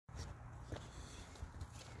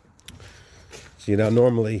So, you know,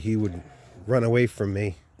 normally he would run away from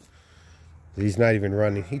me. He's not even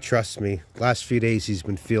running. He trusts me. Last few days he's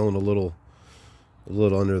been feeling a little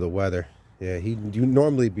under the weather. Yeah, he'd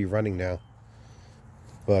normally be running now.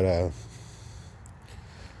 But,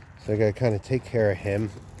 so I gotta kind of take care of him.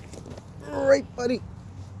 All right, buddy.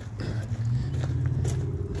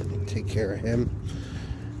 Take care of him.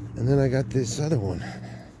 And then I got this other one.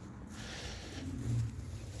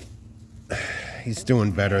 He's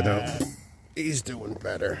doing better, though. He's doing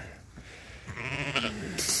better.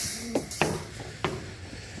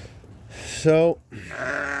 So,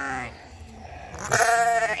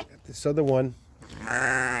 this other one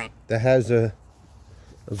that has a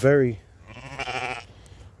very,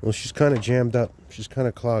 well, she's kind of jammed up. She's kind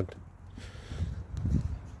of clogged.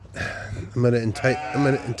 I'm gonna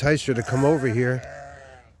entice her to come over here.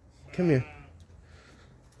 Come here.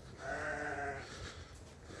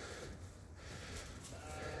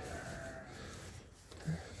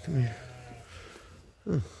 Come here.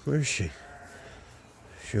 Oh, where is she? Is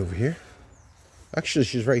she over here? Actually,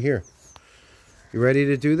 she's right here. You ready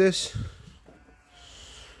to do this?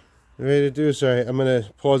 You ready to do this? All right, I'm going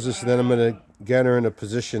to pause this and then I'm going to get her in a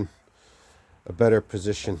position, a better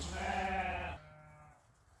position.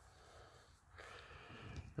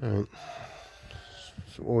 All right.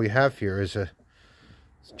 So what we have here is it's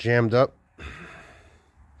jammed up.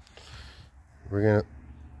 We're going to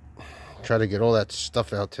try to get all that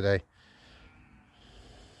stuff out today.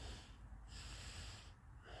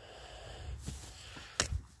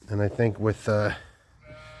 And I think with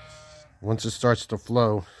once it starts to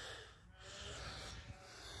flow,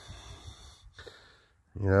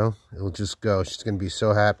 you know, it'll just go. She's gonna be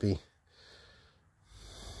so happy.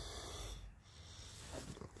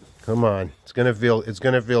 Come on, it's gonna feel good. It's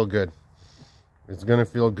gonna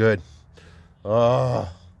feel good.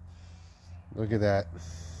 Oh, look at that.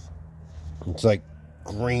 It's like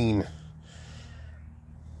green.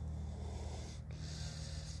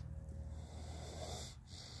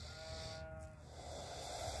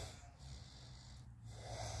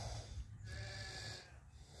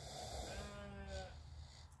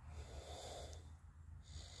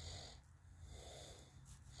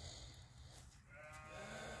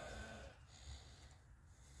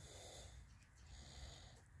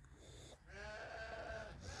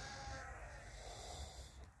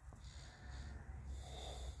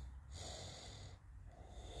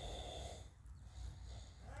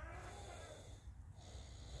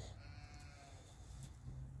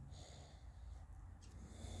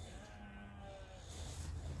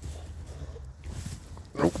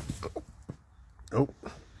 Oh.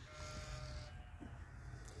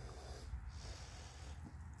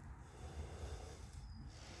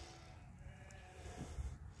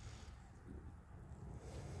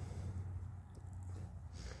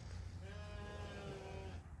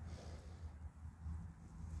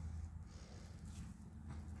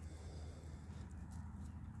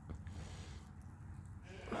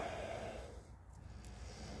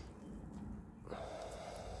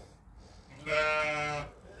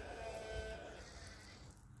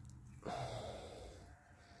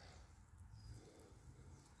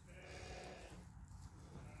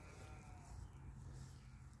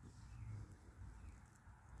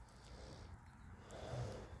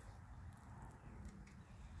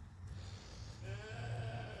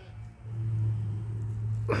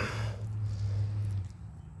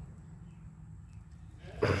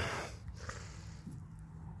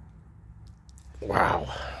 Wow.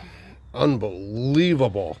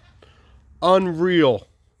 Unbelievable. Unreal.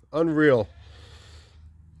 Unreal.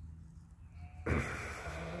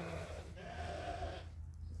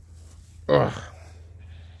 Ugh.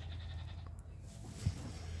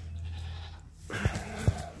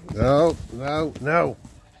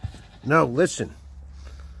 No, listen.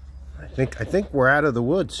 I think we're out of the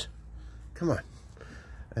woods. Come on.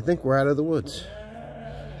 I think we're out of the woods.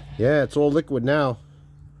 Yeah, it's all liquid now.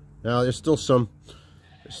 Now there's still some.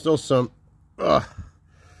 Ugh.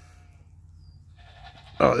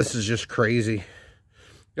 Oh, this is just crazy.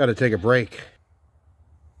 Got to take a break.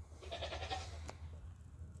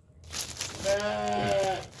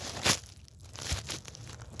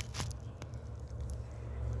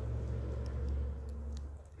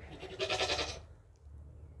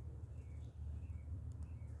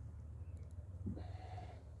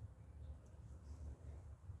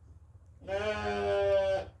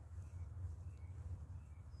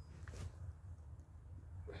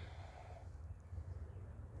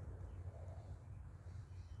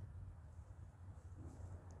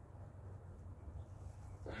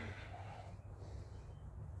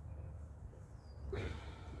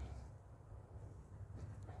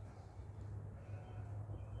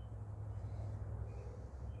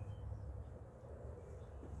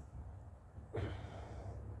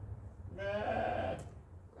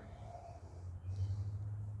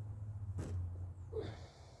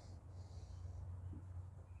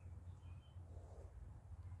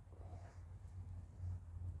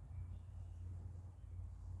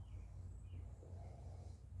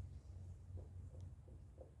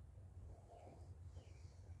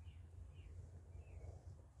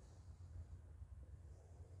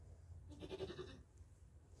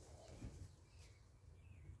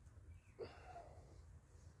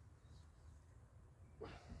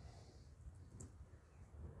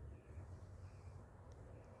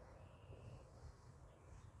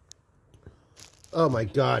 Oh my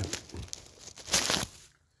God.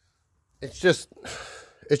 It's just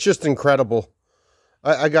incredible.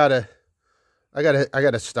 I gotta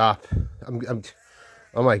stop.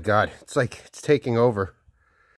 Oh my God. It's like it's taking over.